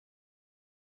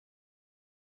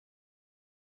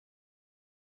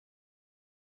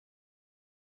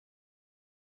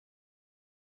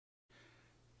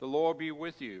The Lord be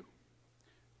with you.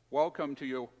 Welcome to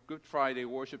your Good Friday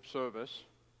worship service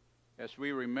as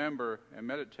we remember and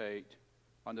meditate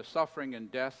on the suffering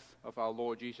and death of our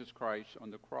Lord Jesus Christ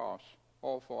on the cross,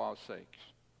 all for our sakes.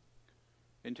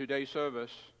 In today's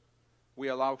service, we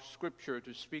allow Scripture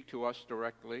to speak to us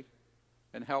directly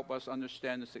and help us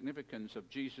understand the significance of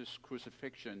Jesus'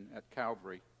 crucifixion at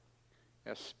Calvary,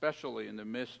 especially in the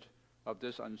midst of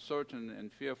this uncertain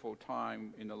and fearful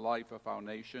time in the life of our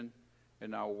nation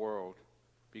and our world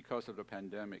because of the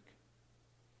pandemic.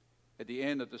 At the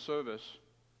end of the service,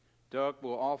 Doug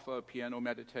will offer a piano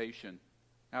meditation,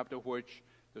 after which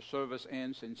the service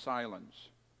ends in silence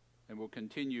and will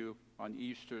continue on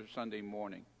Easter Sunday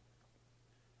morning.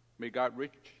 May God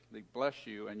richly bless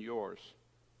you and yours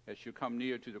as you come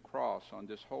near to the cross on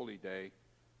this holy day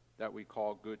that we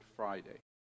call Good Friday.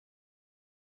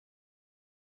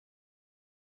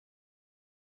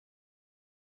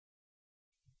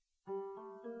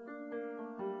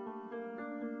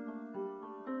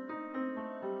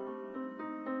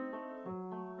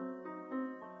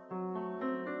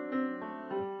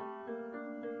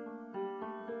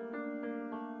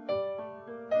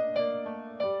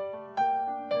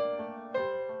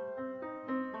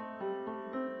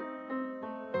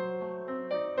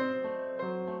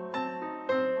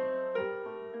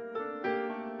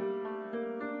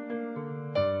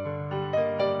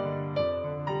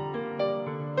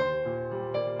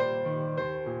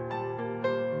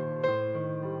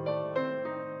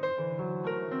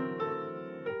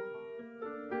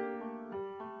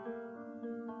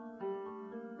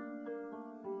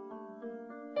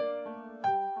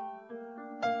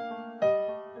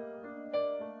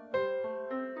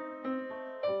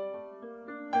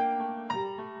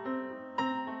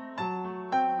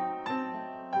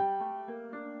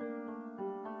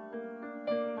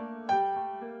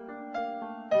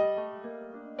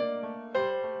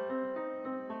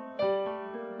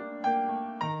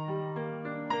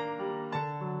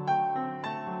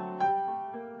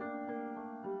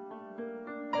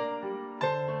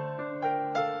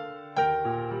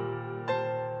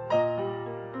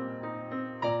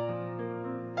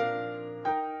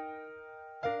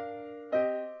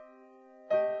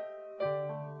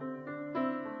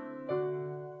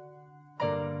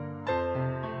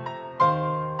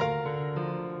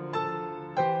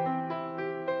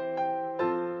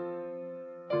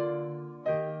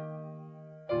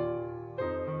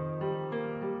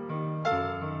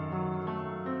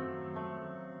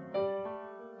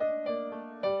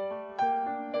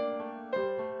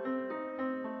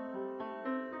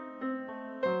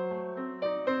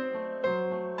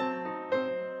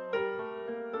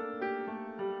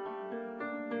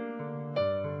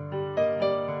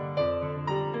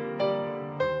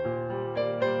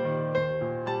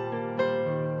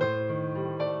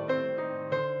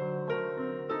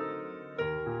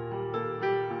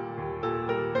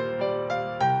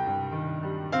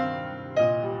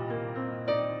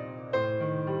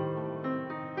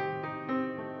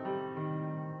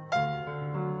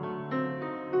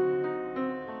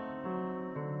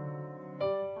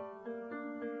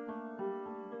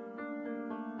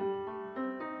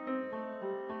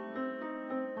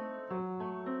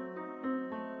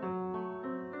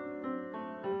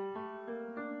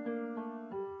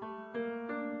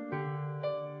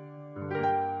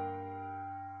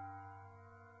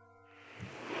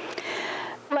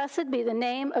 Blessed be the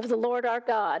name of the Lord our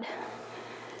God,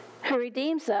 who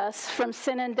redeems us from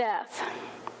sin and death.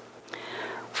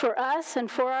 For us and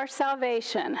for our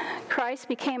salvation, Christ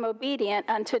became obedient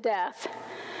unto death,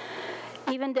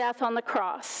 even death on the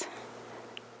cross.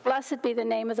 Blessed be the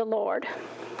name of the Lord.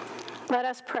 Let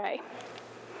us pray.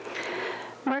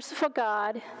 Merciful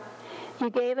God, you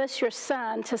gave us your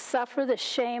Son to suffer the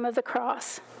shame of the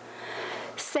cross.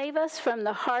 Save us from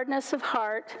the hardness of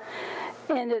heart,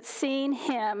 and that seeing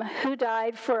him who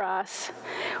died for us,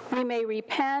 we may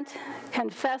repent,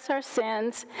 confess our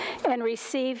sins, and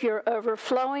receive your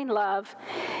overflowing love.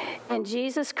 In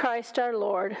Jesus Christ our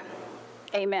Lord.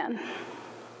 Amen.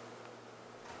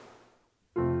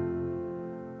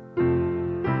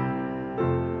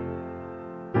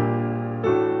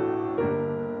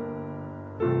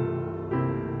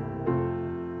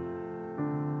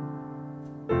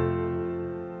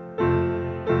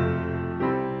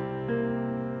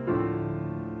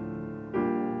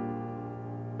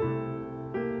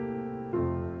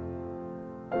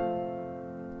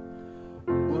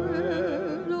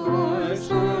 When I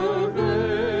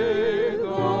survey the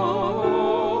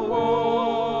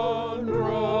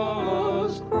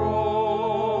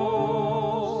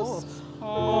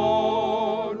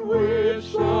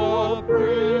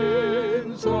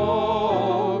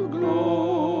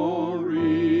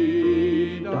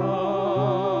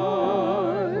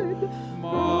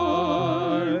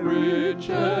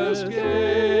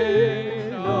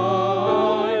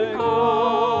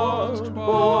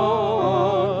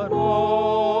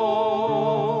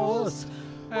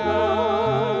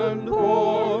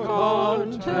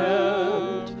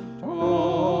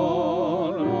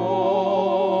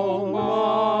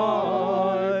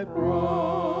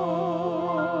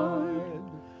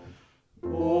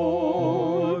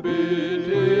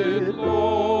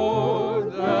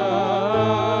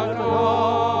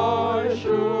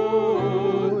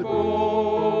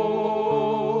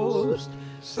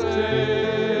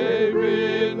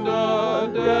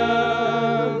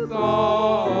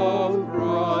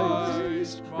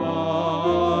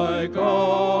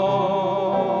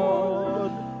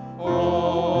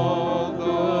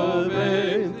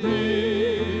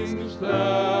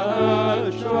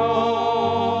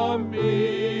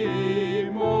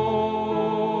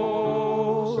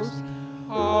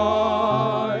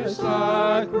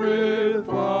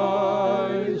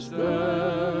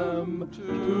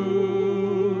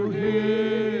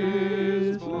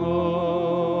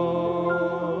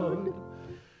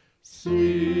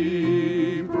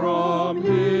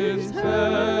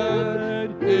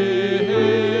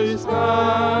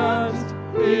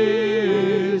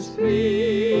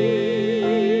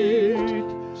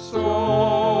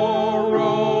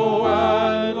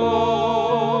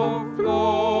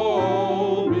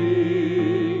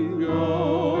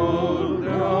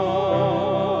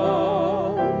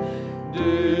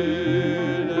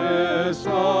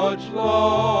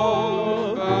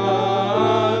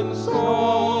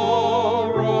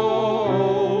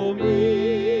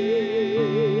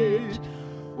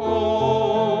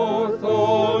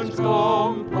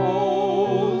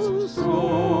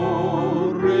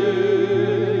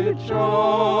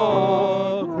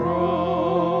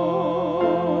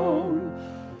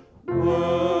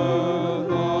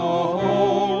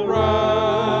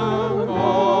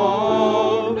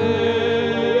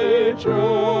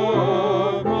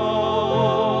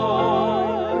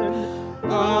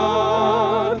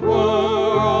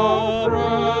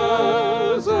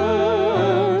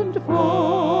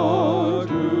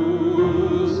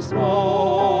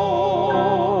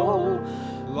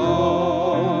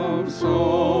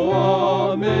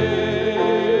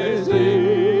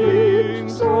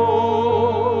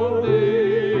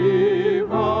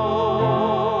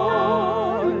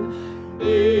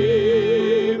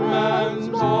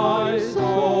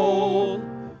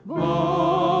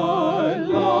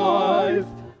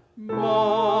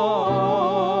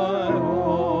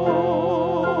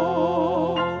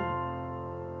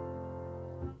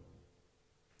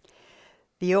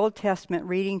The Old Testament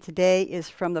reading today is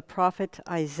from the prophet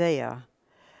Isaiah,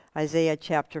 Isaiah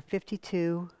chapter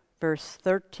 52, verse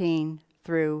 13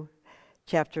 through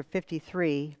chapter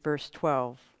 53, verse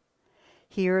 12.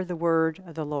 Hear the word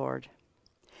of the Lord.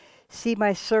 See,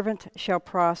 my servant shall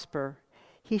prosper.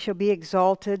 He shall be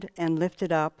exalted and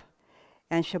lifted up,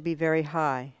 and shall be very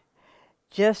high.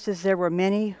 Just as there were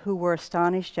many who were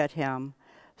astonished at him,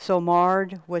 so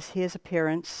marred was his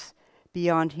appearance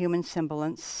beyond human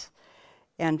semblance,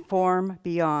 and form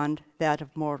beyond that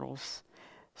of mortals.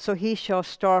 So he shall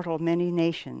startle many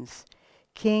nations.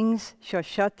 Kings shall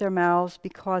shut their mouths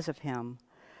because of him.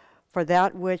 For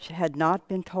that which had not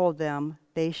been told them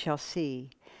they shall see,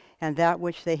 and that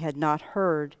which they had not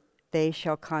heard they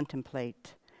shall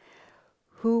contemplate.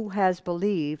 Who has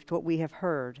believed what we have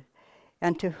heard?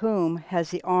 And to whom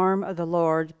has the arm of the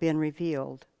Lord been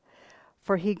revealed?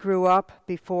 For he grew up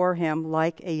before him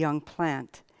like a young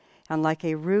plant, and like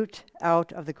a root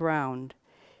out of the ground.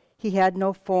 He had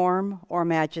no form or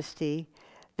majesty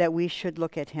that we should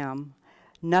look at him,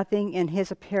 nothing in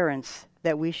his appearance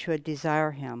that we should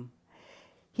desire him.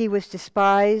 He was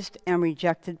despised and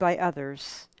rejected by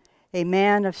others, a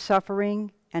man of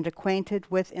suffering and acquainted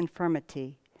with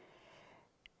infirmity.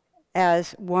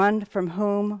 As one from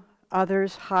whom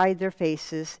others hide their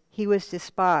faces, he was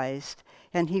despised,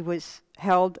 and he was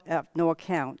held of no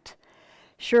account.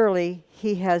 Surely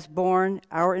he has borne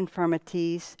our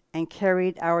infirmities and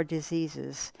carried our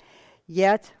diseases.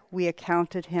 Yet we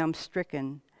accounted him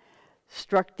stricken,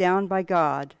 struck down by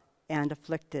God, and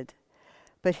afflicted.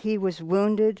 But he was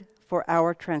wounded for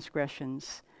our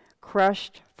transgressions,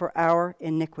 crushed for our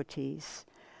iniquities.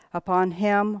 Upon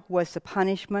him was the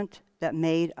punishment that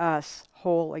made us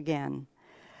whole again,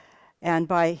 and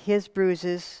by his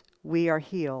bruises we are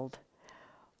healed.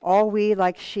 All we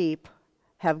like sheep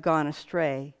have gone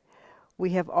astray.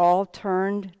 We have all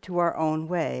turned to our own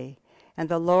way, and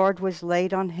the Lord was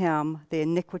laid on him the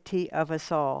iniquity of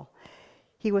us all.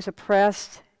 He was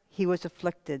oppressed, he was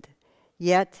afflicted,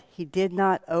 yet he did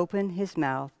not open his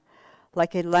mouth.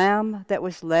 Like a lamb that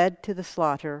was led to the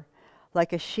slaughter,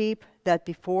 like a sheep that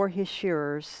before his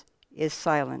shearers is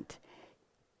silent,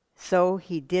 so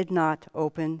he did not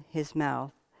open his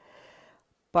mouth.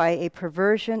 By a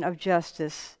perversion of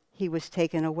justice he was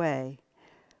taken away.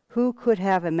 Who could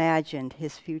have imagined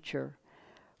his future?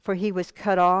 For he was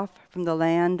cut off from the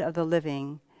land of the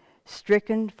living,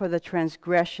 stricken for the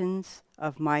transgressions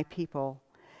of my people.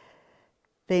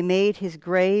 They made his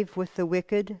grave with the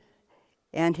wicked,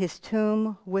 and his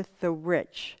tomb with the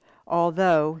rich,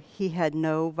 although he had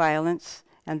no violence,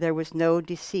 and there was no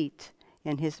deceit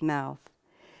in his mouth.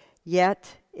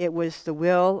 Yet it was the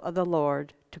will of the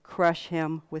Lord to crush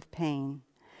him with pain.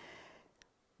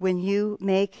 When you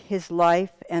make his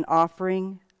life an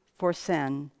offering for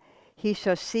sin, he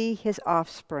shall see his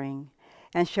offspring,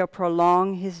 and shall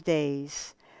prolong his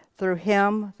days. Through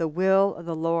him the will of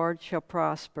the Lord shall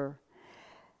prosper.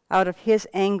 Out of his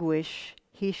anguish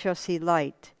he shall see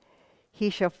light.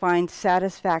 He shall find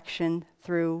satisfaction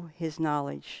through his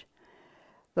knowledge.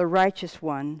 The righteous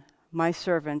one, my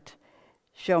servant,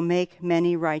 shall make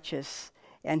many righteous,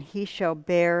 and he shall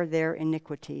bear their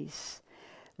iniquities.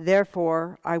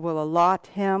 Therefore I will allot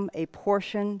him a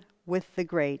portion with the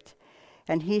great,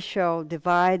 and he shall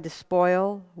divide the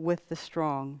spoil with the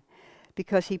strong,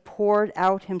 because he poured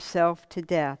out himself to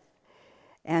death,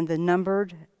 and the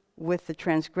numbered with the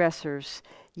transgressors,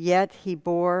 yet he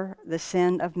bore the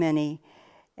sin of many,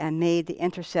 and made the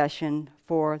intercession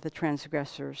for the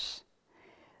transgressors.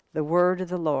 The word of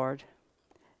the Lord.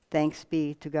 Thanks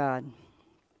be to God.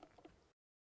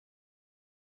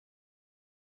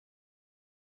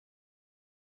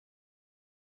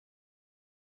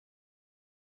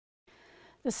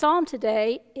 The psalm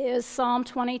today is Psalm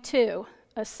 22,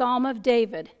 a psalm of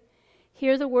David.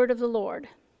 Hear the word of the Lord.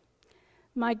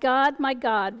 My God,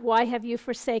 why have you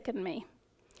forsaken me?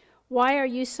 Why are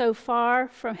you so far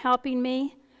from helping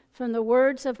me, from the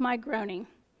words of my groaning?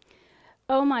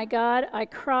 Oh my God, I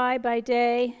cry by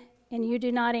day, and you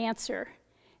do not answer,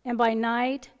 and by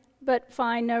night, but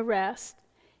find no rest.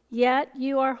 Yet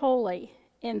you are holy,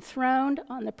 enthroned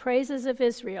on the praises of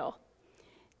Israel.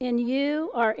 In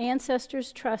you our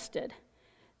ancestors trusted.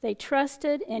 They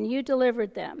trusted, and you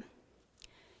delivered them.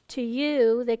 To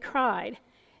you they cried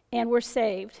and were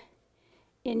saved.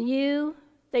 In you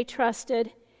they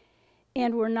trusted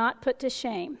and were not put to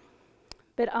shame.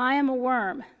 But I am a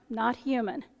worm, not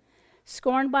human,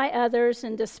 scorned by others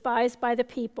and despised by the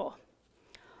people.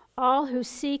 All who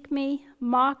seek me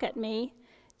mock at me.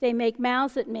 They make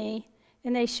mouths at me,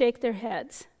 and they shake their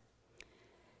heads.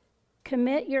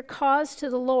 Commit your cause to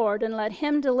the Lord and let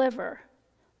him deliver.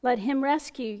 Let him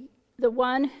rescue the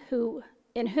one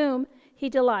in whom he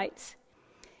delights.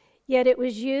 Yet it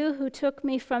was you who took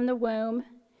me from the womb.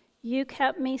 You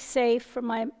kept me safe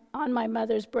on my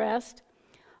mother's breast.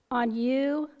 On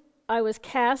you I was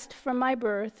cast from my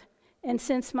birth, and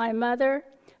since my mother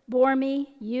bore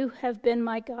me, you have been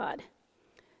my God.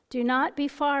 Do not be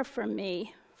far from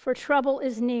me, for trouble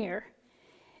is near,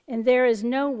 and there is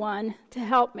no one to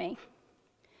help me.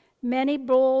 Many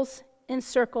bulls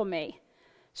encircle me.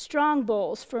 Strong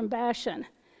bulls from Bashan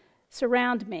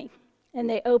surround me, and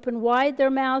they open wide their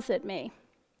mouths at me.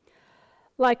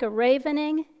 Like a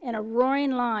ravening and a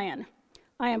roaring lion,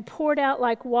 I am poured out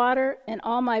like water, and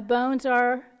all my bones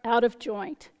are out of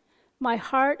joint. My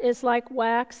heart is like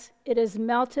wax, it is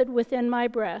melted within my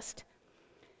breast.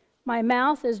 My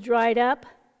mouth is dried up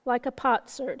like a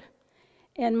potsherd,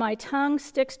 and my tongue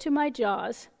sticks to my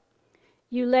jaws.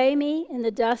 You lay me in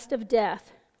the dust of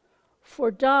death,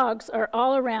 for dogs are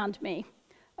all around me.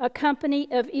 A company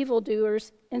of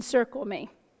evildoers encircle me.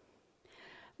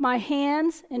 My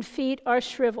hands and feet are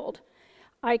shriveled.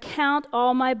 I count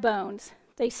all my bones.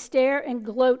 They stare and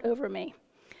gloat over me.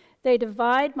 They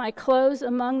divide my clothes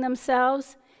among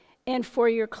themselves, and for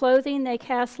your clothing they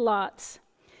cast lots.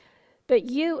 But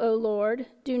you, O Lord,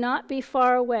 do not be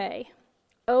far away.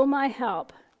 O my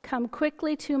help, come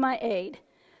quickly to my aid.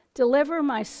 Deliver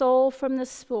my soul from the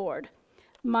sword,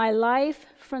 my life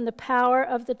from the power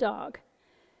of the dog.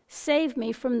 Save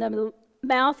me from the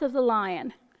mouth of the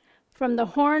lion. From the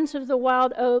horns of the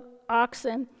wild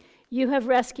oxen you have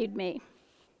rescued me.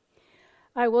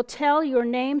 I will tell your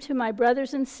name to my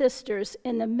brothers and sisters.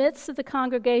 In the midst of the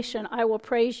congregation I will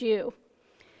praise you.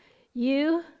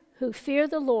 You who fear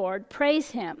the Lord,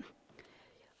 praise him.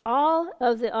 All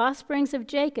of the offsprings of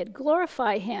Jacob,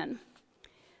 glorify him.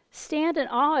 Stand in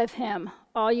awe of him,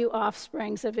 all you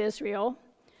offsprings of Israel.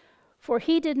 For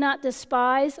he did not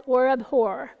despise or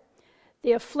abhor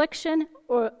the affliction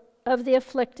of the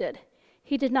afflicted.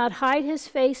 He did not hide his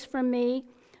face from me,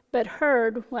 but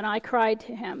heard when I cried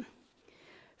to him.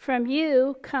 From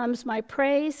you comes my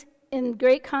praise in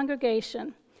great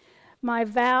congregation. My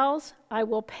vows I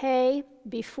will pay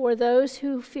before those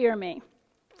who fear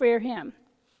him.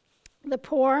 The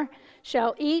poor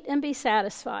shall eat and be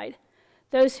satisfied.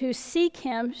 Those who seek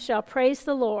him shall praise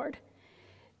the Lord.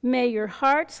 May your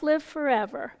hearts live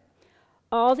forever.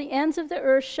 All the ends of the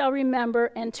earth shall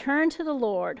remember and turn to the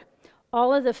Lord.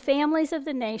 All of the families of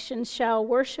the nations shall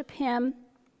worship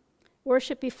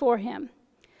before him.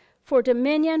 For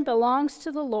dominion belongs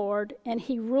to the Lord, and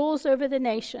he rules over the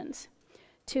nations.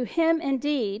 To him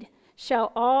indeed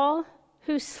shall all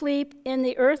who sleep in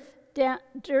the earth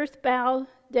bow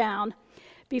down.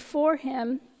 Before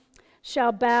him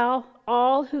shall bow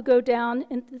all who go down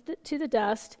to the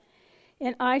dust,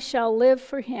 and I shall live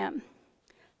for him.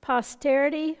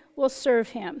 Posterity will serve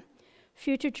him.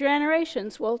 Future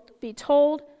generations will be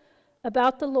told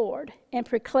about the Lord and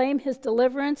proclaim his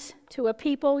deliverance to a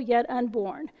people yet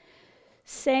unborn,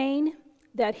 saying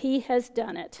that he has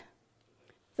done it.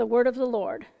 The word of the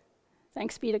Lord.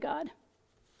 Thanks be to God.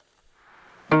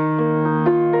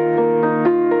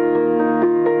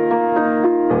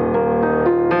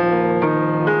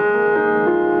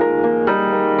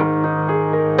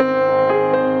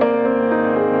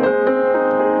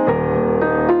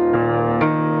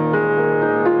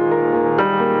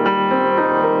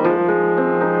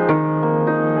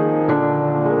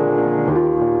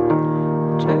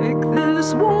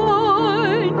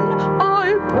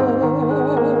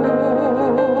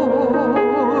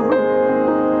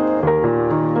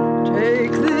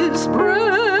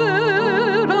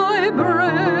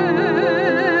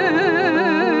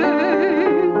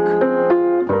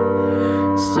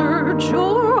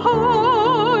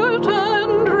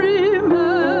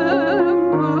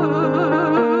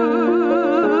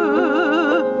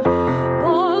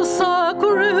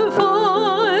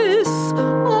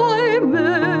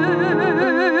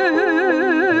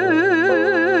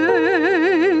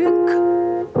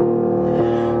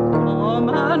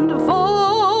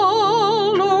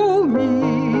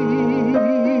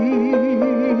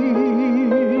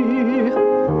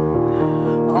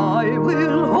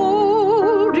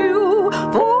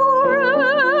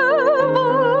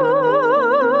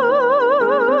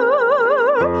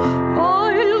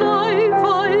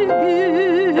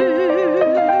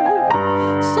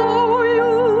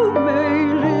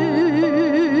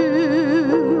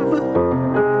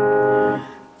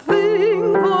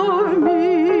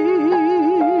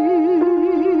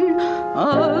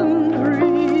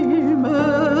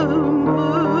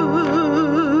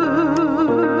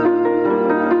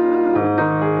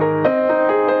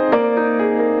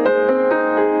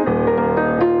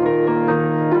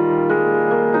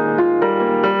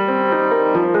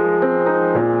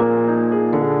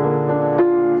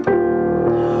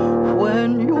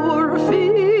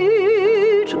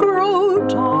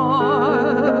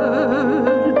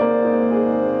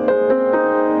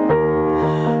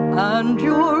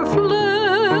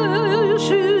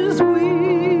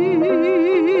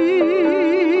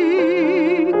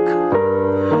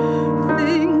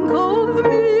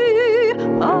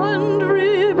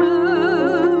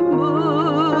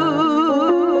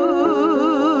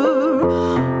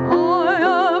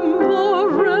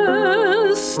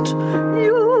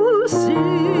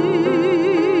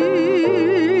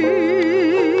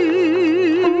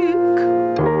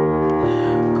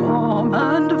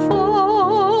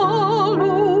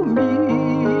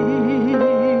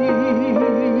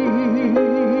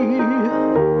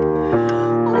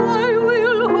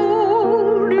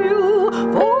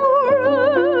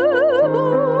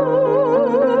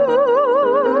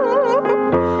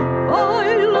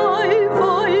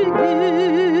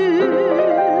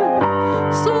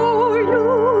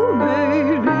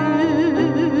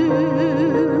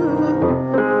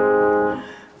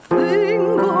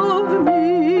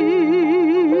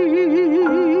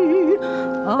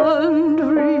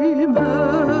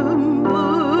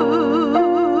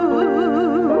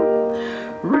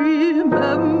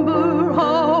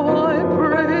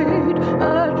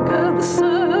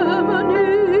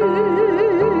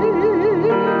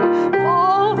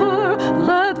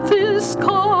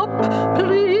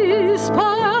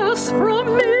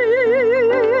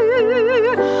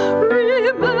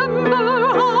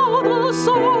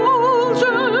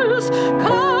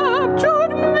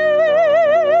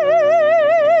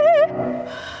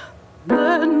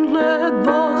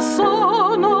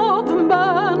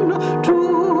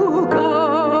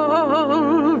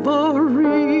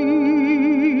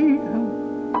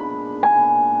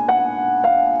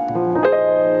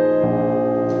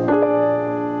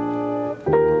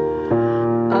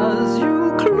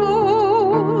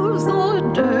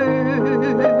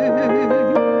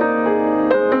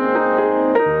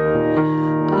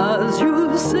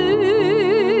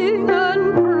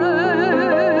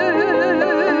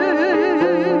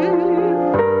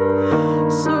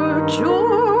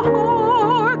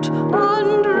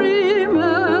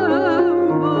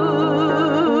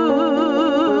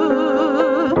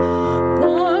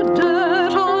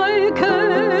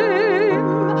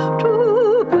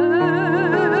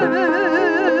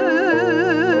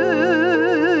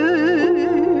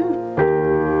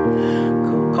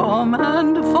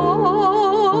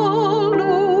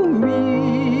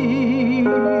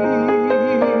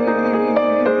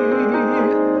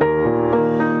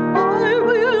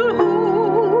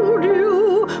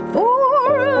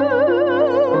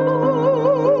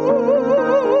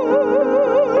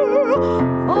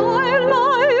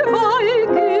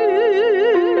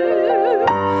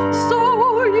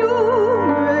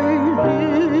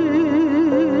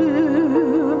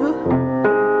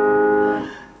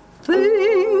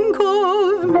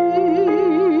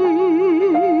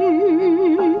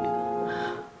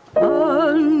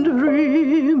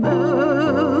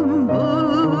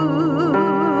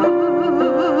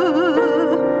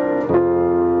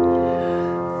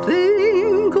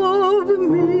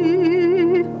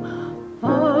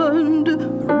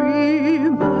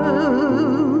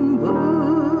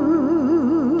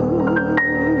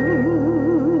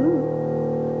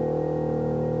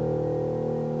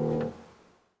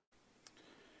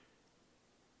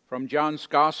 From John's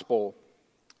Gospel,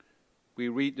 we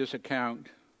read this account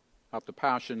of the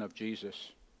Passion of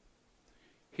Jesus.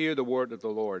 Hear the word of the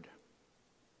Lord.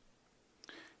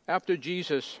 After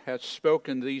Jesus had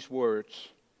spoken these words,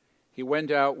 he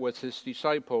went out with his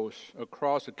disciples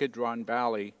across the Kidron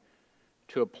Valley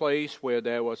to a place where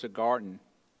there was a garden,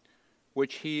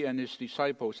 which he and his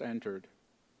disciples entered.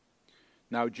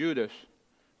 Now Judas,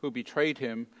 who betrayed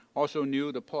him, also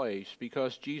knew the place,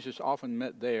 because Jesus often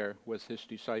met there with his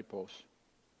disciples.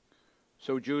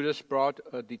 So Judas brought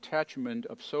a detachment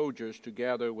of soldiers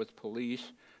together with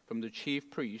police from the chief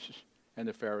priests and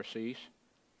the Pharisees,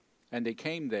 and they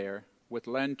came there with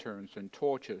lanterns and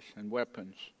torches and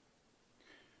weapons.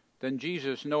 Then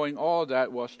Jesus, knowing all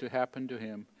that was to happen to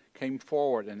him, came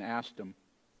forward and asked them,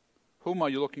 "Whom are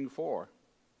you looking for?"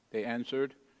 They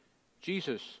answered,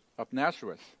 "Jesus of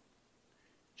Nazareth."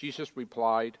 Jesus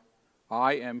replied,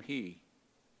 "I am he."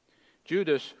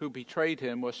 Judas, who betrayed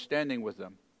him, was standing with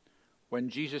them. When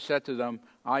Jesus said to them,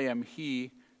 "I am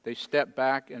he," they stepped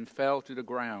back and fell to the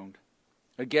ground.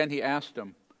 Again he asked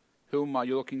them, "Whom are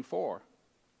you looking for?"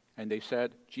 And they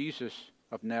said, "Jesus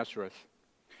of Nazareth."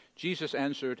 Jesus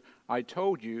answered, "I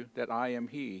told you that I am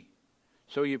he.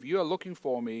 So if you are looking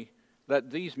for me, let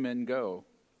these men go."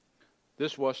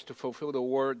 This was to fulfill the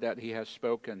word that he has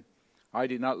spoken. "I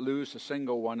did not lose a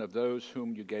single one of those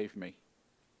whom you gave me."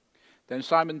 Then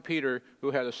Simon Peter,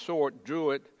 who had a sword,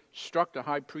 drew it, struck the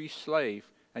high priest's slave,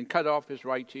 and cut off his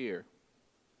right ear.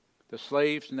 The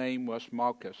slave's name was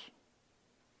Malchus.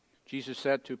 Jesus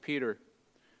said to Peter,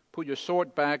 "Put your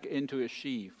sword back into its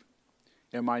sheath.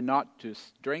 Am I not to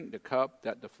drink the cup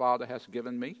that the Father has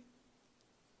given me?"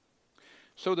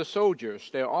 So the soldiers,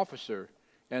 their officer,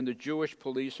 and the Jewish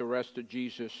police arrested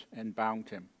Jesus and bound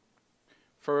him.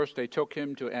 First, they took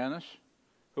him to Annas,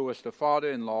 who was the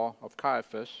father-in-law of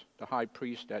Caiaphas, the high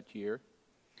priest that year.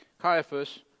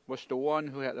 Caiaphas was the one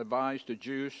who had advised the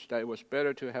Jews that it was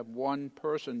better to have one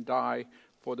person die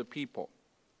for the people.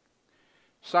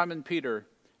 Simon Peter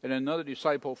and another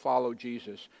disciple followed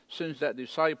Jesus. Since that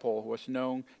disciple was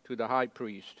known to the high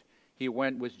priest, he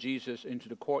went with Jesus into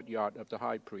the courtyard of the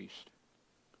high priest.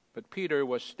 But Peter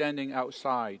was standing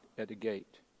outside at the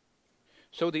gate.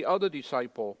 So the other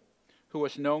disciple, who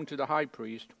was known to the high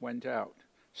priest, went out,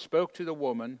 spoke to the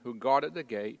woman who guarded the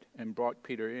gate, and brought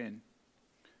Peter in.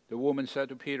 The woman said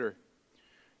to Peter,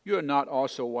 "You are not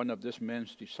also one of this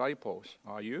man's disciples,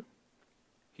 are you?"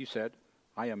 He said,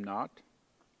 "I am not."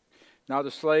 Now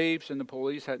the slaves and the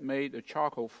police had made a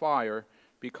charcoal fire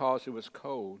because it was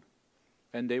cold,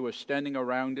 and they were standing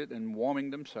around it and warming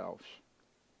themselves.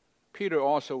 Peter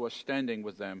also was standing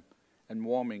with them and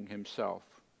warming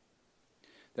himself.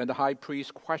 Then the high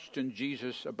priest questioned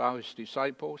Jesus about his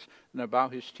disciples and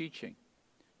about his teaching.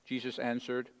 Jesus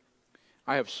answered,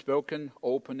 "I have spoken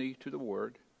openly to the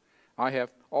word. I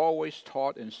have always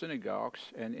taught in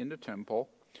synagogues and in the temple,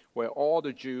 where all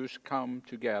the Jews come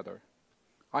together.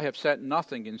 I have said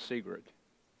nothing in secret.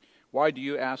 Why do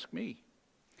you ask me?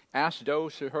 Ask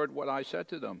those who heard what I said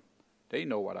to them. They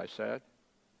know what I said."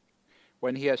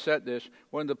 When he had said this,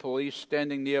 one of the police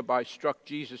standing nearby struck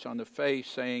Jesus on the face,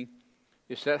 saying,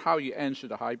 "Is that how you answer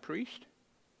the high priest?"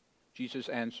 Jesus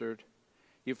answered,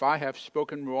 "If I have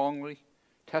spoken wrongly,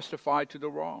 testify to the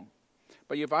wrong.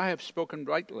 But if I have spoken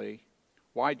rightly,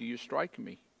 why do you strike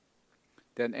me?"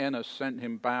 Then Annas sent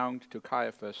him bound to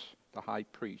Caiaphas, the high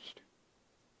priest.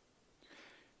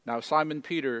 Now Simon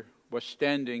Peter was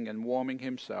standing and warming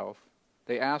himself.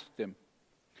 They asked him,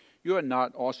 "You are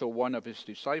not also one of his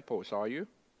disciples, are you?"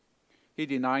 He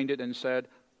denied it and said,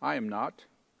 "I am not."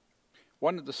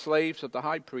 One of the slaves of the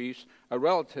high priest, a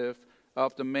relative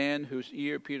of the man whose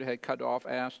ear Peter had cut off,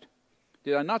 asked,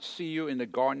 "Did I not see you in the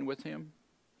garden with him?"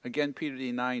 Again Peter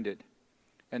denied it,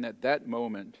 and at that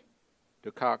moment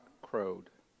the cock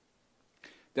crowed.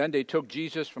 Then they took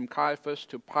Jesus from Caiaphas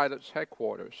to Pilate's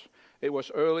headquarters. It was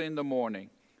early in the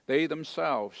morning. They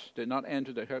themselves did not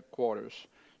enter the headquarters,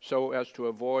 so as to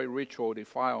avoid ritual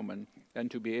defilement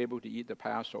and to be able to eat the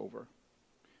Passover.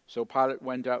 So Pilate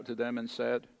went out to them and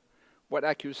said, "What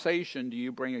accusation do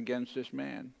you bring against this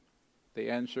man?" They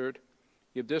answered,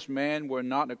 "If this man were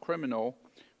not a criminal,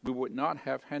 we would not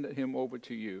have handed him over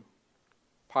to you."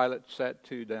 Pilate said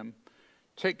to them,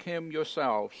 "Take him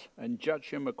yourselves and judge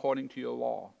him according to your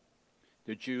law."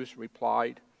 The Jews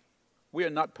replied, "We are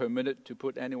not permitted to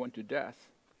put anyone to death."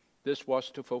 This was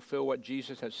to fulfill what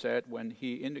Jesus had said when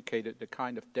he indicated the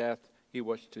kind of death he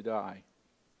was to die.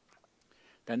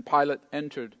 Then Pilate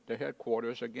entered the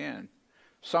headquarters again,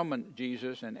 summoned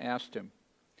Jesus, and asked him,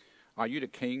 "Are you the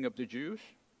king of the Jews?"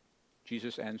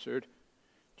 Jesus answered,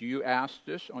 "Do you ask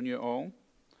this on your own,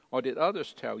 or did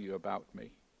others tell you about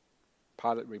me?"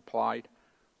 Pilate replied,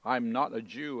 "I am not a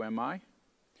Jew, am I?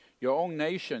 Your own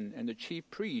nation and the chief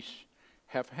priests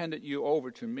have handed you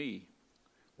over to me.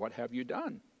 What have you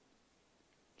done?"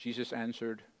 Jesus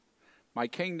answered, "My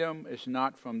kingdom is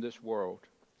not from this world.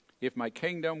 If my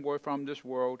kingdom were from this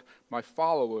world, my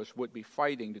followers would be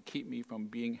fighting to keep me from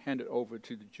being handed over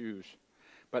to the Jews.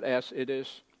 But as it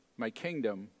is, my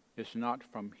kingdom is not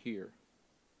from here."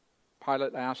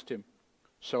 Pilate asked him,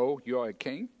 "So you are a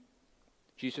king?"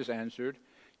 Jesus answered,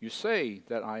 "You say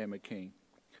that I am a king.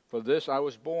 For this I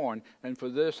was born, and for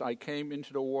this I came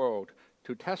into the world,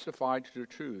 to testify to the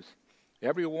truth.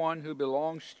 Everyone who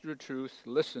belongs to the truth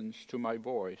listens to my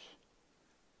voice."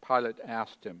 Pilate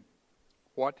asked him,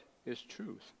 "What is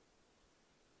truth?"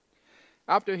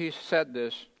 After he said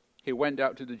this, he went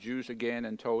out to the Jews again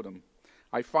and told them,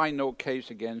 "I find no case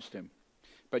against him.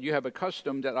 But you have a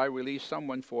custom that I release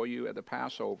someone for you at the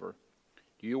Passover.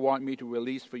 Do you want me to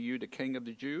release for you the king of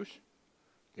the Jews?"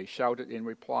 They shouted in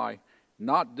reply,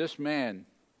 "Not this man,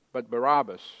 but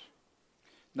Barabbas."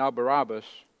 Now Barabbas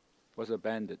was a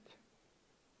bandit.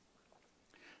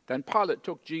 Then Pilate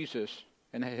took Jesus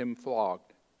and had him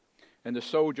flogged. And the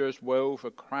soldiers wove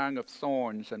a crown of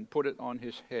thorns and put it on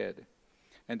his head.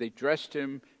 And they dressed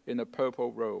him in a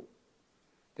purple robe.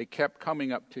 They kept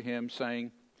coming up to him,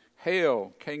 saying,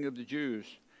 "Hail, King of the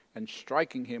Jews," and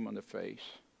striking him on the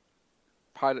face.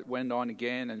 Pilate went on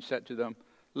again and said to them,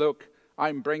 "Look, I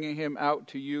am bringing him out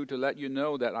to you to let you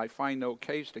know that I find no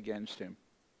case against him."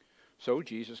 So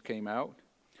Jesus came out,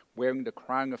 wearing the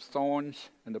crown of thorns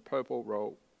and the purple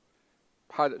robe.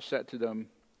 Pilate said to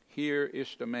them, "Here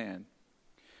is the man."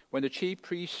 When the chief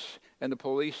priests and the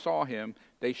police saw him,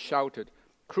 they shouted,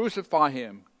 "Crucify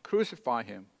him! Crucify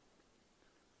him!"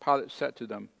 Pilate said to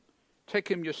them, "Take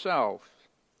him yourselves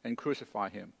and crucify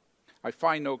him. I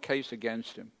find no case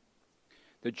against him."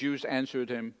 The Jews answered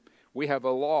him, "We have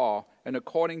a law, and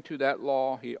according to that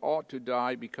law he ought to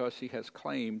die because he has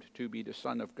claimed to be the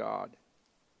Son of God."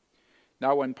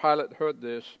 Now when Pilate heard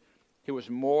this, he was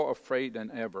more afraid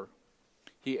than ever.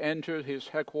 He entered his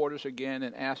headquarters again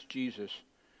and asked Jesus,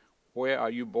 "Where are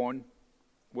you born?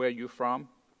 Where are you from?"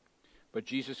 But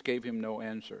Jesus gave him no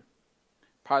answer.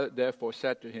 Pilate therefore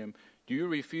said to him, "Do you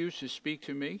refuse to speak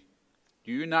to me?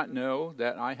 Do you not know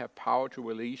that I have power to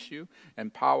release you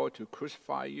and power to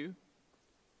crucify you?"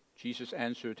 Jesus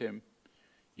answered him,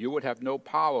 "You would have no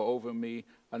power over me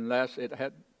unless it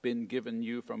had been given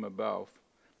you from above.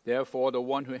 Therefore, the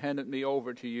one who handed me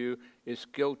over to you is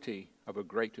guilty of a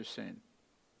greater sin."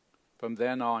 From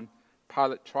then on,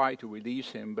 Pilate tried to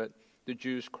release him, but the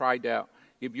Jews cried out,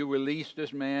 "If you release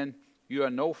this man, you are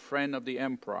no friend of the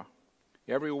emperor.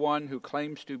 Everyone who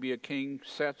claims to be a king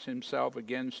sets himself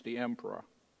against the emperor."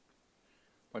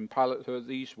 When Pilate heard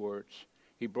these words,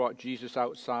 he brought Jesus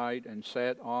outside and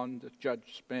sat on the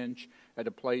judge's bench at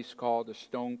a place called the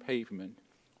Stone Pavement,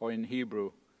 or in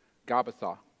Hebrew,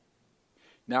 Gabbatha.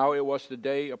 Now it was the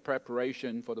day of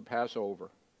preparation for the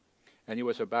Passover, and it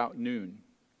was about noon.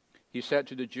 He said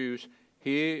to the Jews,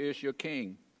 "Here is your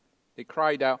king." They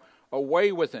cried out,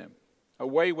 "Away with him!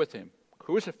 Away with him!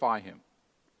 Crucify him!"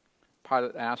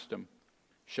 Pilate asked them,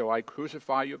 "Shall I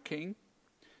crucify your king?"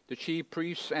 The chief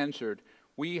priests answered,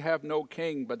 "We have no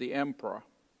king but the emperor."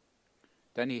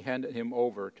 Then he handed him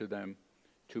over to them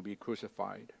to be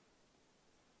crucified.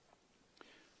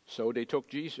 So they took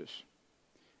Jesus,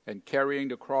 and carrying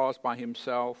the cross by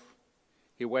himself,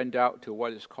 he went out to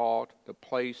what is called the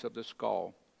place of the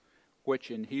skull,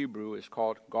 which in Hebrew is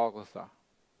called Golgotha.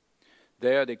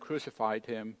 There they crucified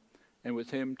him, and with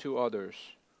him 2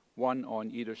 others, one on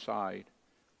either side,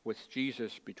 with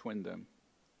Jesus between them.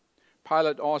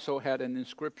 Pilate also had an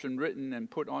inscription written and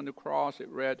put on the cross. It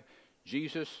read,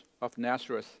 "Jesus of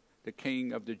Nazareth, the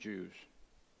King of the Jews."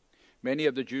 Many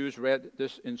of the Jews read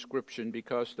this inscription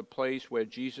because the place where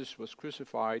Jesus was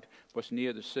crucified was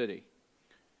near the city,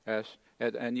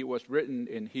 and it was written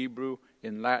in Hebrew,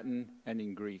 in Latin, and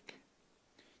in Greek.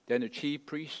 Then the chief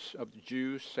priests of the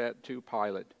Jews said to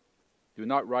Pilate, "Do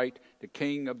not write the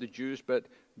King of the Jews, but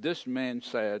this man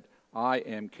said, 'I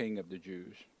am King of the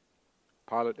Jews.'"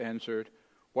 Pilate answered,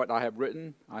 "What I have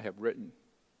written, I have written."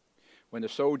 When the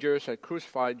soldiers had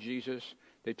crucified Jesus,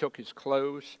 they took his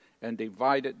clothes and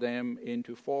divided them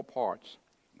into 4 parts,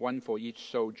 one for each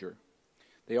soldier.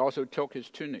 They also took his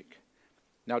tunic.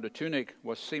 Now the tunic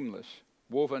was seamless,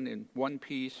 woven in one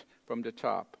piece from the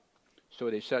top. So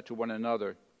they said to one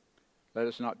another, "Let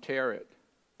us not tear it,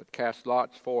 but cast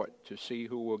lots for it to see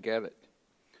who will get it."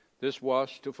 This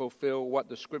was to fulfill what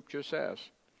the scripture says,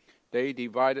 "They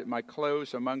divided my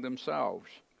clothes among themselves,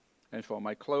 and for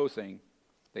my clothing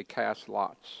they cast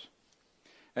lots."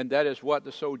 And that is what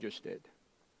the soldiers did.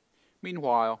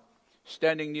 Meanwhile,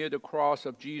 standing near the cross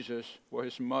of Jesus were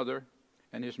his mother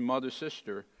and his mother's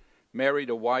sister, Mary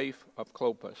the wife of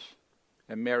Clopas,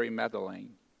 and Mary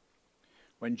Magdalene.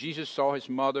 When Jesus saw his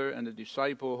mother and the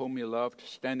disciple whom he loved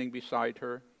standing beside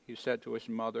her, he said to his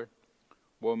mother,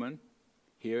 "Woman,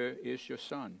 here is your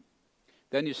son."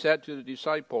 Then he said to the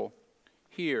disciple,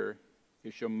 "Here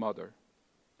is your mother."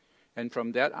 And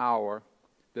from that hour,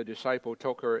 the disciple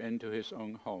took her into his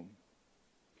own home.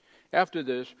 After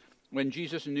this, when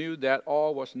Jesus knew that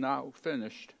all was now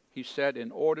finished, he said,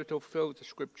 in order to fulfill the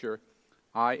scripture,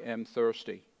 "I am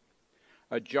thirsty."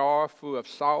 A jar full of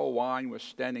sour wine was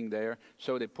standing there,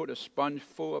 so they put a sponge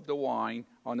full of the wine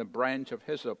on a branch of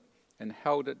hyssop and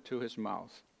held it to his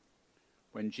mouth.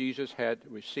 When Jesus had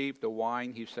received the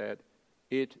wine, he said,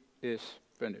 "It is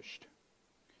finished."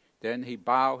 Then he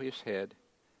bowed his head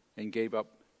and gave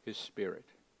up his spirit.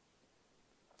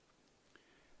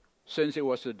 Since it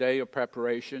was the day of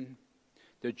preparation,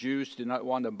 the Jews did not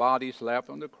want the bodies left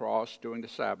on the cross during the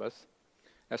Sabbath,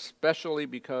 especially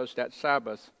because that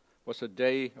Sabbath was a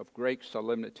day of great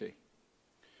solemnity.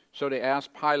 So they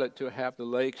asked Pilate to have the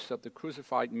legs of the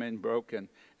crucified men broken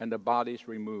and the bodies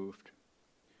removed.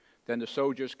 Then the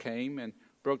soldiers came and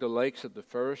broke the legs of the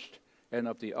first and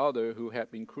of the other who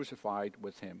had been crucified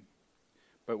with him.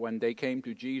 But when they came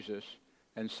to Jesus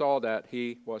and saw that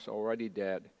he was already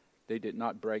dead, they did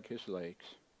not break his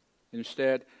legs.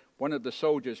 Instead, one of the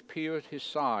soldiers pierced his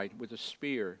side with a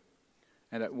spear,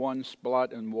 and at once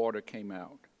blood and water came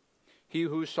out. He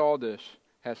who saw this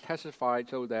has testified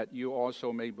so that you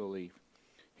also may believe.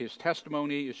 His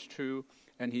testimony is true,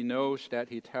 and he knows that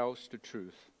he tells the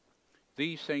truth.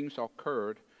 These things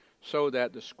occurred so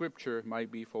that the scripture might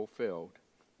be fulfilled.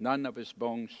 None of his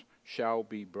bones shall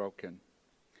be broken.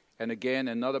 And again,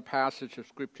 another passage of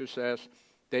scripture says,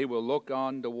 they will look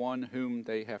on the one whom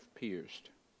they have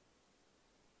pierced.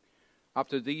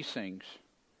 After these things,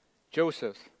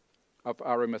 Joseph of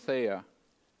Arimathea,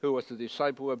 who was the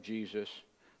disciple of Jesus,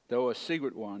 though a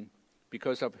secret one,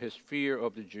 because of his fear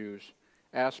of the Jews,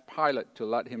 asked Pilate to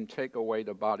let him take away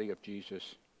the body of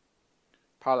Jesus.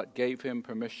 Pilate gave him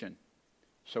permission,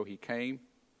 so he came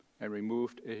and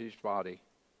removed his body.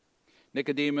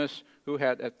 Nicodemus, who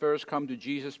had at first come to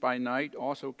Jesus by night,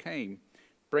 also came,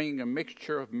 bringing a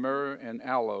mixture of myrrh and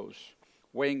aloes,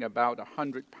 weighing about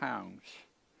 100 pounds.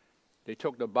 They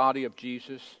took the body of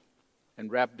Jesus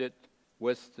and wrapped it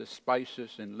with the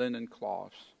spices in linen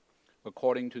cloths,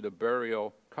 according to the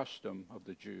burial custom of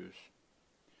the Jews.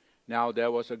 Now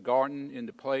there was a garden in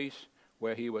the place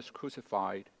where he was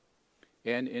crucified,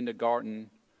 and in the garden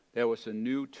there was a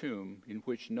new tomb in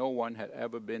which no one had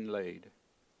ever been laid.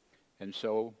 And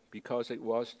so, because it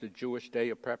was the Jewish day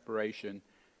of preparation,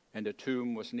 and the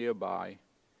tomb was nearby,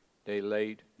 they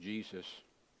laid Jesus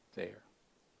there.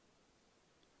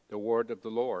 The word of the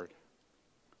Lord.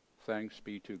 Thanks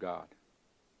be to God.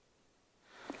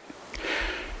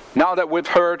 Now that we've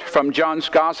heard from John's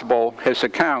Gospel, his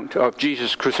account of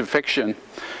Jesus' crucifixion,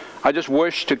 I just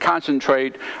wish to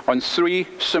concentrate on 3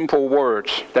 simple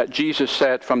words that Jesus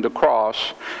said from the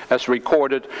cross as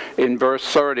recorded in verse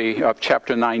 30 of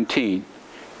chapter 19.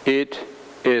 It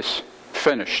is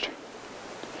finished.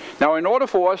 Now, in order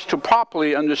for us to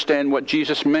properly understand what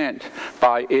Jesus meant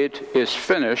by it is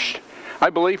finished, I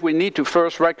believe we need to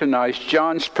first recognize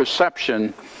John's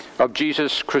perception of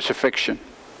Jesus' crucifixion.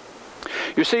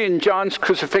 You see, in John's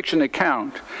crucifixion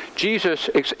account, Jesus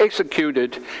is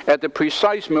executed at the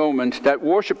precise moment that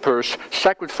worshipers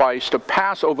sacrificed the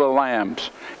Passover lambs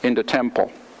in the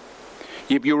temple.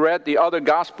 If you read the other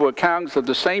gospel accounts of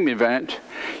the same event,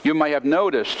 you might have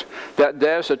noticed that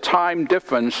there's a time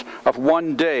difference of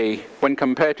 1 day when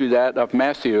compared to that of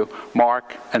Matthew,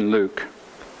 Mark, and Luke.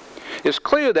 It's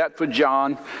clear that for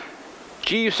John,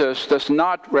 Jesus does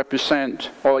not represent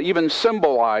or even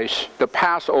symbolize the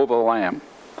Passover lamb,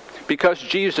 because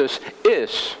Jesus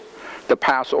is the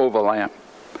Passover lamb.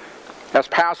 As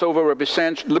Passover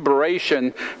represents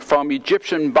liberation from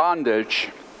Egyptian bondage,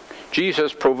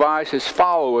 Jesus provides his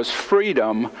followers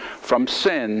freedom from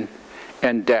sin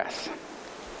and death.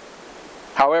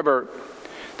 However,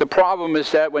 the problem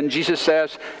is that when Jesus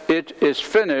says, it is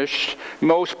finished,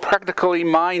 most practically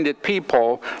minded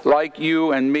people like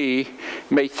you and me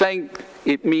may think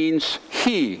it means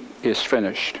he is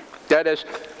finished. That is,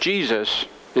 Jesus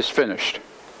is finished.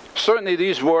 Certainly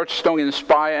these words don't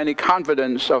inspire any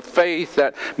confidence of faith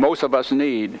that most of us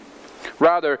need.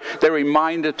 Rather, they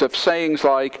remind us of sayings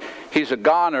like, he's a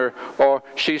goner, or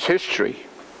she's history.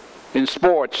 In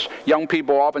sports, young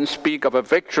people often speak of a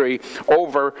victory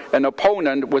over an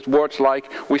opponent with words like,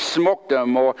 we smoked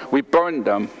them or we burned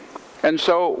them. And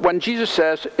so when Jesus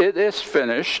says, it is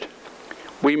finished,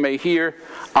 we may hear,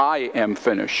 I am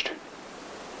finished.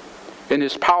 In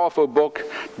his powerful book,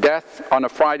 Death on a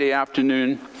Friday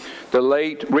Afternoon, the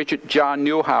late Richard John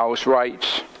Newhouse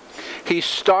writes, he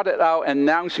started out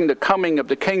announcing the coming of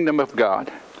the kingdom of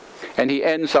God, and he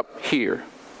ends up here.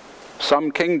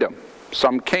 Some kingdom,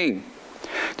 some king.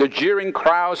 The jeering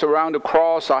crowds around the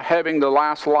cross are having the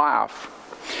last laugh.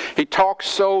 He talks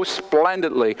so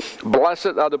splendidly.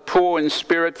 Blessed are the poor in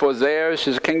spirit, for theirs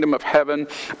is the kingdom of heaven.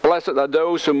 Blessed are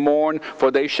those who mourn,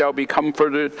 for they shall be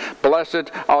comforted.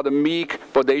 Blessed are the meek,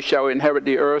 for they shall inherit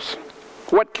the earth.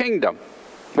 What kingdom?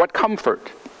 What comfort?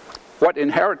 What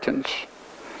inheritance?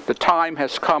 The time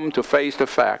has come to face the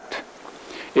fact.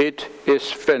 It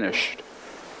is finished.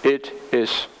 It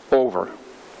is over.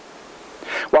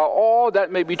 While all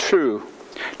that may be true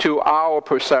to our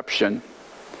perception,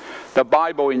 the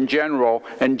Bible in general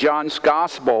and John's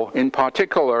Gospel in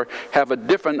particular have a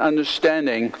different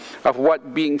understanding of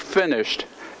what being finished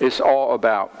is all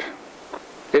about.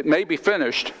 It may be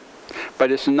finished,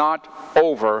 but it's not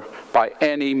over by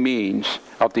any means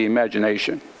of the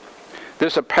imagination.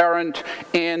 This apparent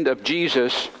end of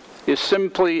Jesus is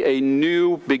simply a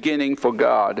new beginning for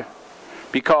God,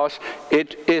 because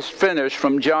it is finished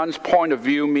from John's point of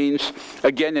view means,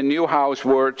 again in Newhouse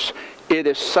words, it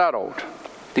is settled,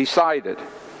 decided,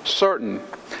 certain,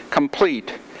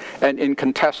 complete, and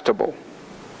incontestable.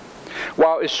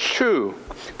 While it's true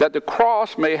that the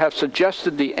cross may have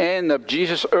suggested the end of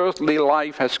Jesus' earthly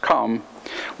life has come,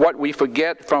 what we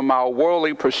forget from our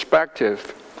worldly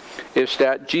perspective is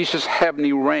that Jesus'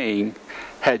 heavenly reign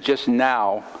had just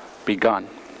now begun.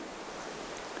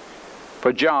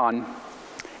 For John,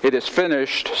 "It is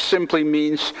finished" simply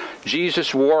means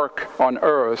Jesus' work on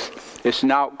earth is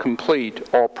now complete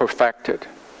or perfected.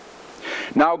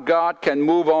 Now God can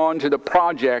move on to the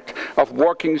project of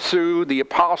working through the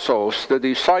apostles, the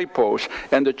disciples,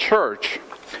 and the church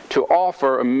to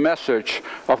offer a message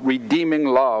of redeeming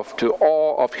love to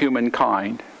all of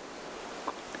humankind.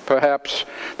 Perhaps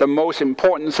the most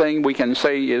important thing we can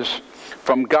say is,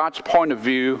 from God's point of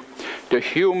view, the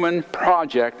human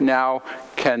project now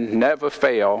can never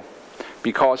fail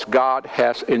because God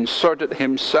has inserted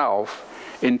himself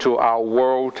into our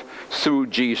world through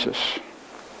Jesus,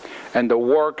 and the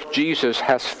work Jesus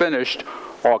has finished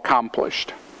or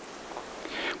accomplished.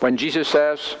 When Jesus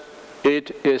says,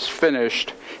 "It is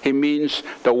finished," he means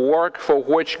the work for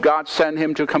which God sent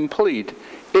him to complete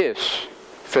is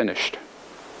finished.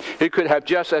 He could have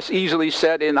just as easily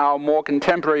said in our more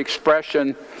contemporary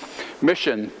expression,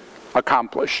 "Mission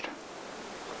accomplished."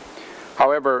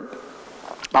 However,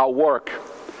 our work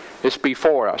is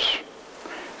before us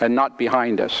and not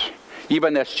behind us,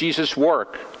 even as Jesus'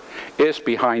 work is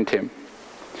behind him.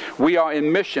 We are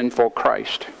in mission for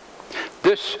Christ.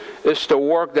 This is the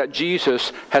work that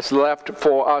Jesus has left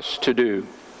for us to do.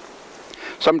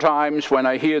 Sometimes when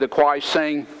I hear the choir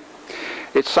sing,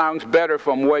 it sounds better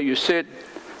from where you sit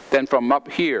than from up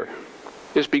here.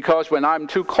 It's because when I'm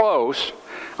too close,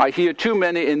 I hear too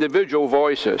many individual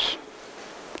voices.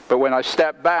 But when I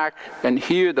step back and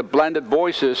hear the blended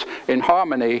voices in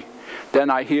harmony, then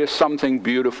I hear something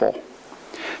beautiful.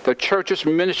 The church's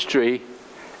ministry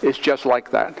is just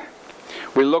like that.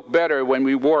 We look better when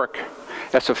we work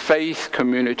as a faith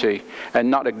community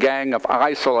and not a gang of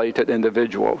isolated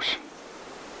individuals.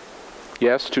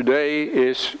 Yes, today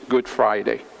is Good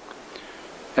Friday.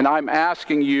 And I'm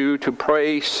asking you to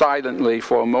pray silently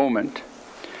for a moment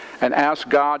and ask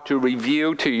God to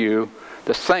reveal to you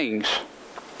the things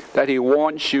that he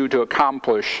wants you to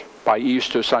accomplish by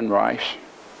Easter sunrise.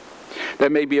 There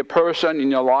may be a person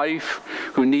in your life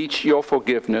who needs your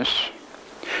forgiveness.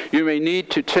 You may need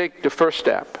to take the first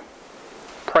step.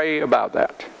 Pray about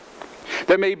that.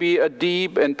 There may be a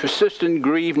deep and persistent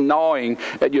grief gnawing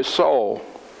at your soul,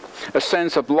 a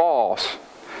sense of loss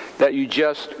that you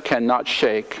just cannot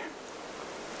shake.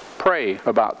 Pray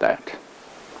about that.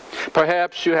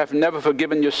 Perhaps you have never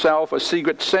forgiven yourself a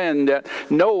secret sin that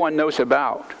no one knows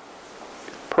about.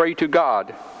 Pray to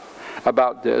God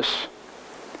about this,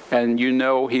 and you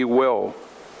know he will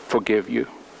forgive you.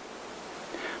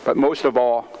 But most of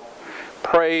all,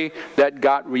 pray that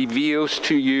God reveals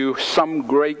to you some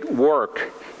great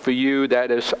work for you that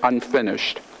is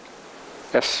unfinished,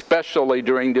 especially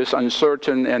during this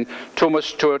uncertain and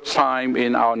tumultuous time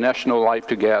in our national life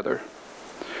together.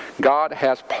 God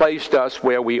has placed us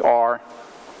where we are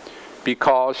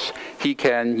because he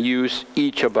can use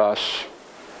each of us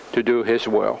to do his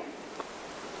will.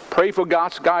 Pray for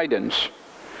God's guidance,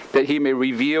 that he may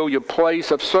reveal your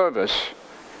place of service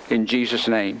in Jesus'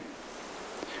 name.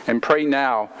 And pray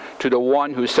now to the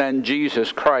one who sent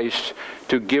Jesus Christ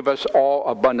to give us all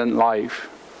abundant life.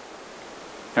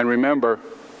 And remember,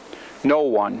 no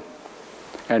one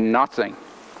and nothing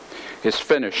is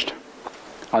finished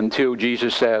until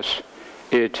Jesus says,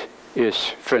 "It is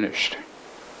finished."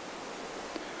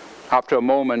 After a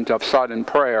moment of silent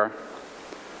prayer,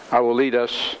 I will lead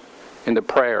us in the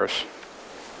prayers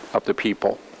of the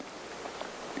people.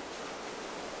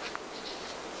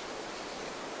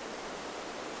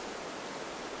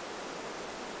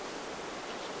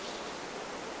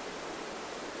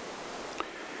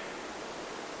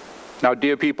 Now,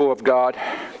 dear people of God,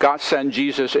 God sent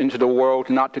Jesus into the world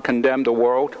not to condemn the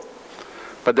world,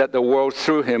 but that the world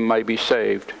through him might be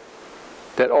saved,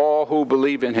 that all who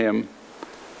believe in him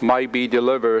might be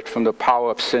delivered from the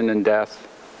power of sin and death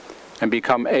and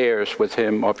become heirs with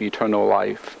him of eternal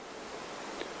life.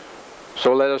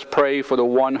 So let us pray for the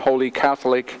one holy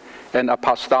Catholic and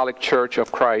Apostolic Church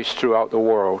of Christ throughout the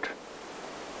world,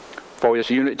 for his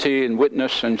unity in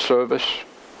witness and service,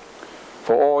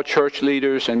 for all church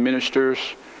leaders and ministers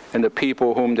and the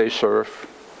people whom they serve,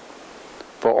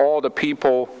 for all the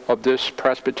people of this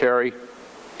presbytery,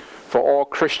 for all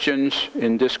Christians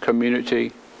in this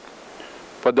community,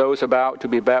 for those about to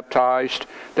be baptized,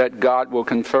 that God will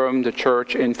confirm the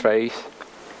church in faith,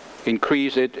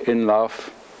 increase it in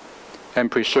love, and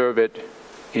preserve it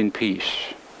in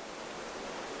peace.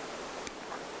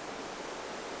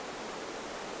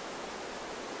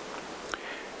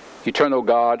 Eternal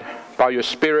God, by your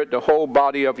Spirit, the whole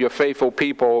body of your faithful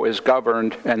people is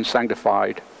governed and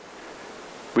sanctified.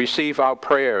 Receive our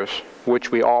prayers,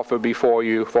 which we offer before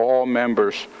you for all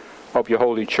members of your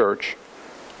holy church,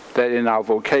 that in our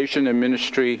vocation and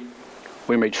ministry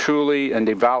we may truly and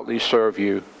devoutly serve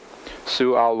you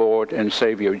through our Lord and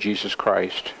Savior Jesus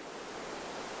Christ.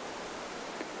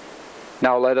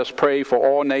 Now let us pray for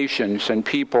all nations and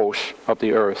peoples of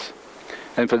the earth,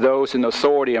 and for those in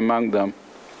authority among them,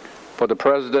 for the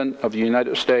President of the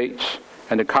United States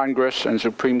and the Congress and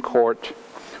Supreme Court,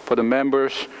 for the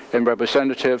members and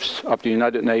representatives of the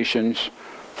United Nations,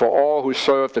 for all who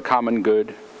serve the common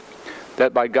good,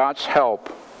 that by God's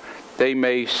help they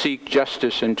may seek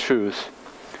justice and truth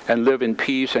and live in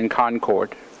peace and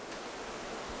concord.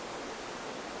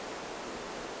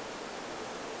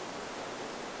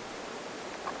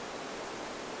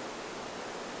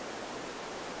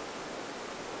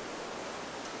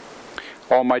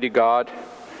 Almighty God,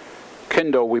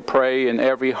 kindle, we pray, in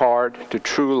every heart the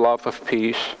true love of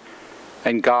peace,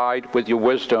 and guide with your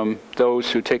wisdom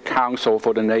those who take counsel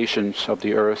for the nations of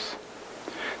the earth,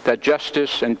 that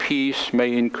justice and peace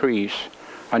may increase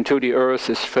until the earth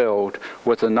is filled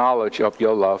with the knowledge of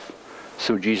your love,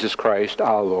 through Jesus Christ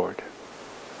our Lord.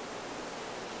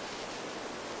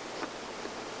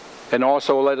 And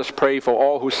also let us pray for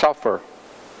all who suffer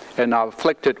and are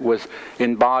afflicted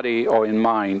in body or in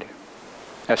mind,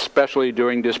 especially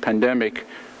during this pandemic,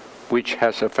 which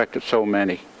has affected so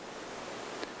many.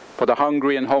 For the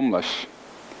hungry and homeless,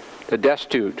 the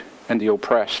destitute and the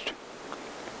oppressed,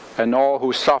 and all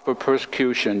who suffer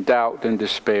persecution, doubt, and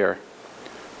despair.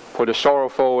 For the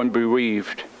sorrowful and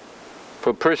bereaved,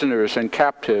 for prisoners and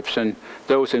captives and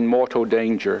those in mortal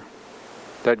danger,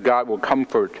 that God will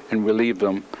comfort and relieve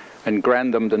them and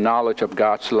grant them the knowledge of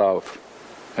God's love,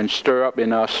 and stir up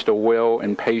in us the will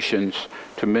and patience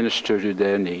to minister to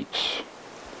their needs.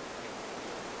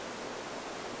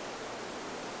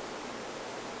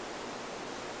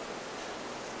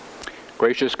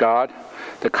 Gracious God,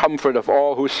 the comfort of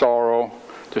all who sorrow,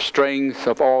 the strength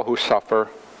of all who suffer,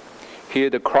 hear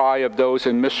the cry of those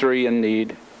in misery and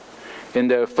need. In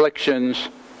their afflictions,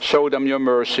 show them your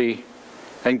mercy,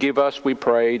 and give us, we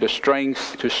pray, the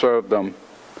strength to serve them,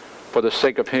 for the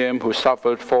sake of him who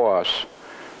suffered for us,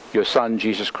 your Son,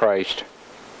 Jesus Christ,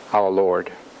 our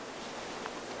Lord.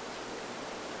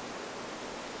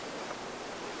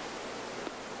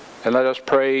 And let us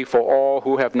pray for all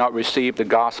who have not received the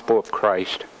gospel of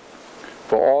Christ,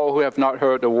 for all who have not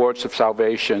heard the words of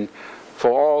salvation,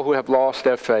 for all who have lost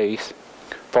their faith,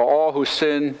 for all whose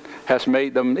sin has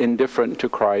made them indifferent to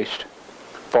Christ,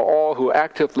 for all who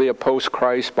actively oppose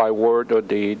Christ by word or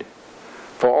deed,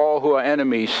 for all who are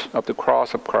enemies of the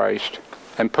cross of Christ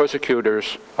and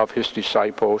persecutors of his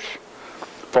disciples,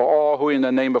 for all who in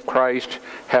the name of Christ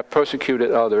have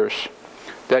persecuted others,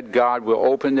 that God will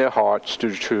open their hearts to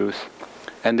the truth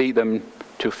and lead them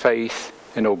to faith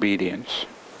and obedience.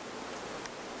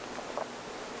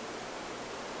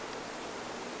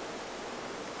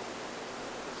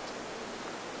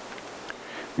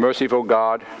 Merciful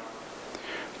God,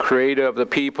 creator of the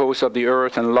peoples of the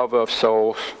earth and lover of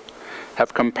souls,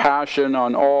 have compassion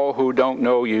on all who don't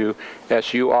know you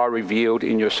as you are revealed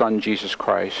in your Son, Jesus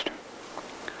Christ.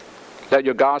 Let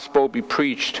your gospel be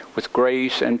preached with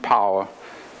grace and power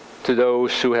to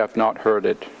those who have not heard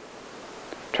it.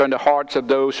 Turn the hearts of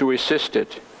those who resist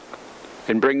it,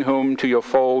 and bring home to your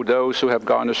fold those who have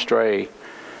gone astray,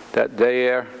 that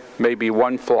there may be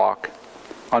one flock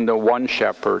under one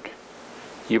shepherd,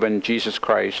 even Jesus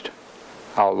Christ,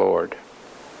 our Lord.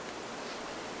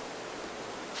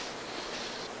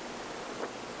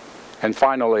 And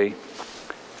finally,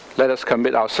 let us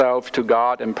commit ourselves to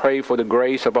God and pray for the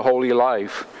grace of a holy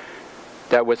life,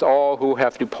 that with all who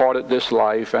have departed this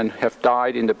life and have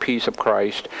died in the peace of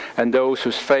Christ, and those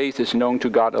whose faith is known to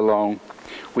God alone,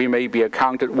 we may be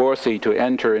accounted worthy to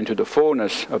enter into the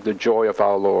fullness of the joy of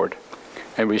our Lord,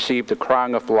 and receive the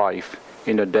crown of life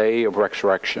in the day of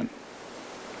resurrection.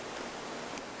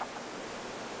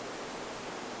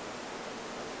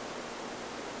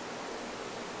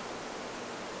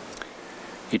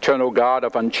 Eternal God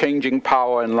of unchanging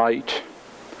power and light,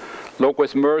 look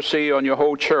with mercy on your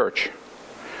whole church.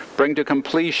 Bring to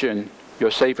completion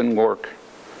your saving work,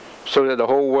 so that the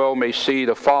whole world may see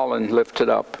the fallen lifted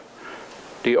up,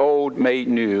 the old made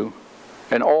new,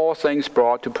 and all things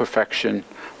brought to perfection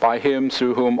by him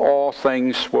through whom all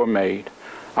things were made,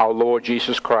 our Lord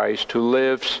Jesus Christ, who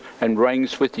lives and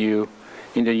reigns with you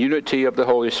in the unity of the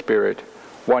Holy Spirit,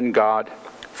 one God,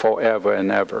 forever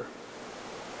and ever.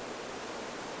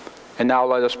 And now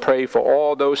let us pray for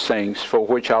all those things for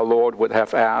which our Lord would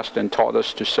have asked and taught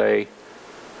us to say,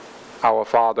 Our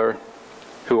Father,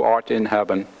 who art in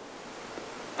heaven,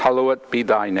 hallowed be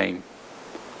thy name.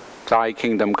 Thy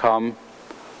kingdom come,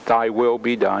 thy will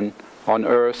be done, on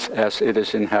earth as it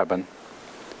is in heaven.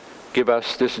 Give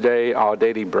us this day our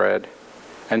daily bread,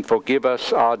 and forgive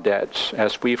us our debts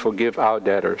as we forgive our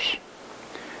debtors.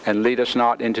 And lead us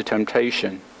not into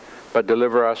temptation, but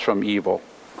deliver us from evil.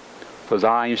 For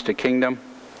thine is the kingdom,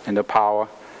 and the power,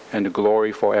 and the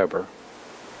glory forever.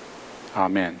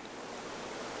 Amen.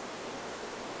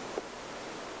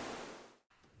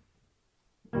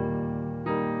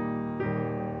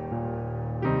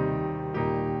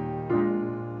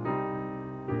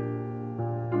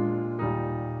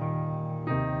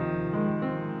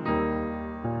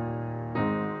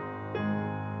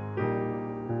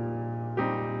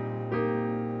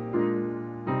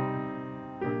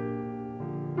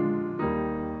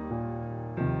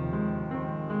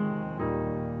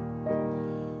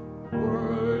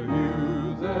 Were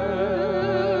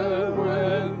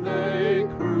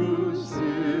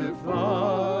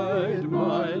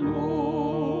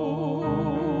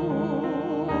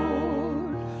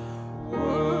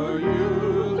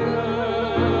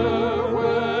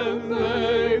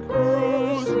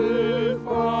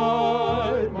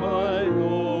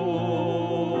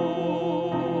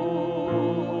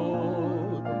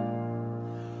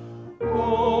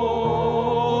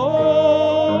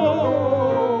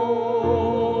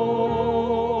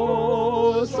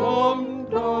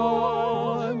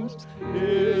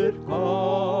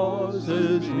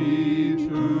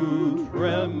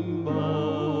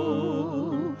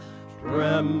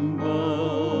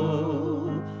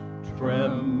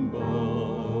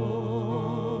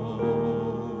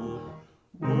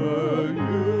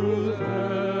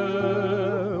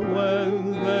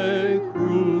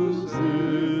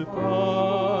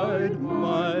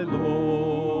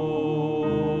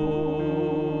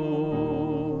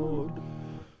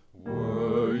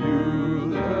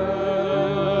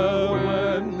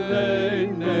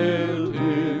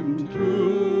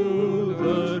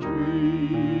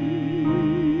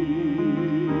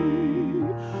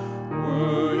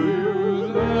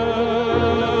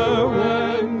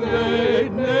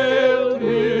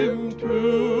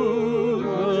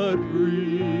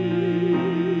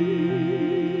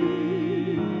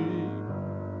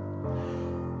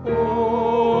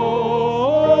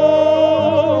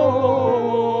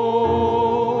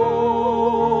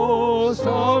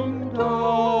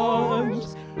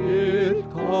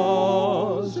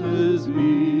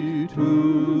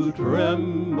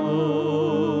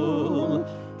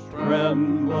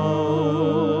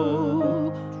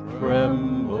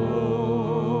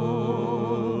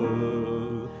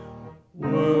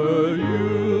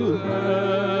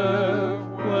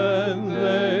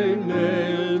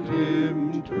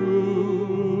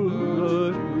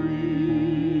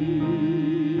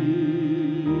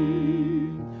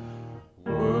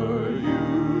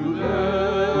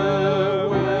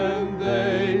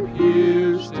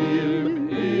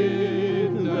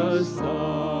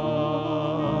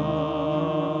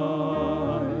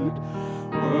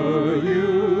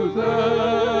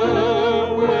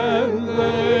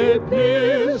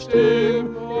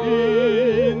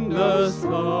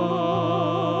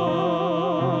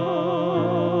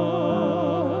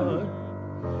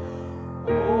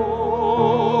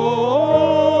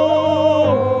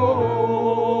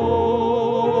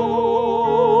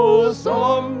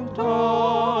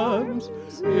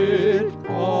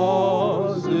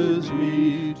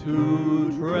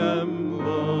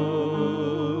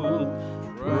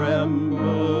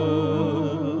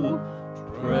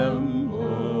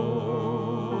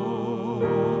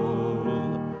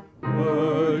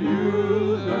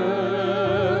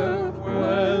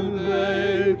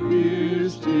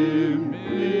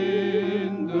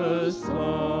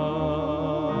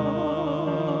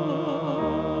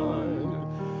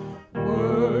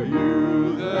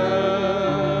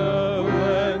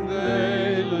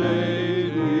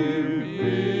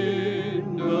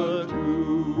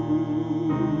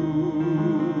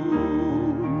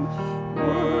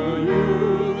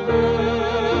you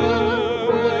there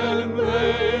when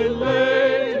they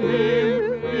laid him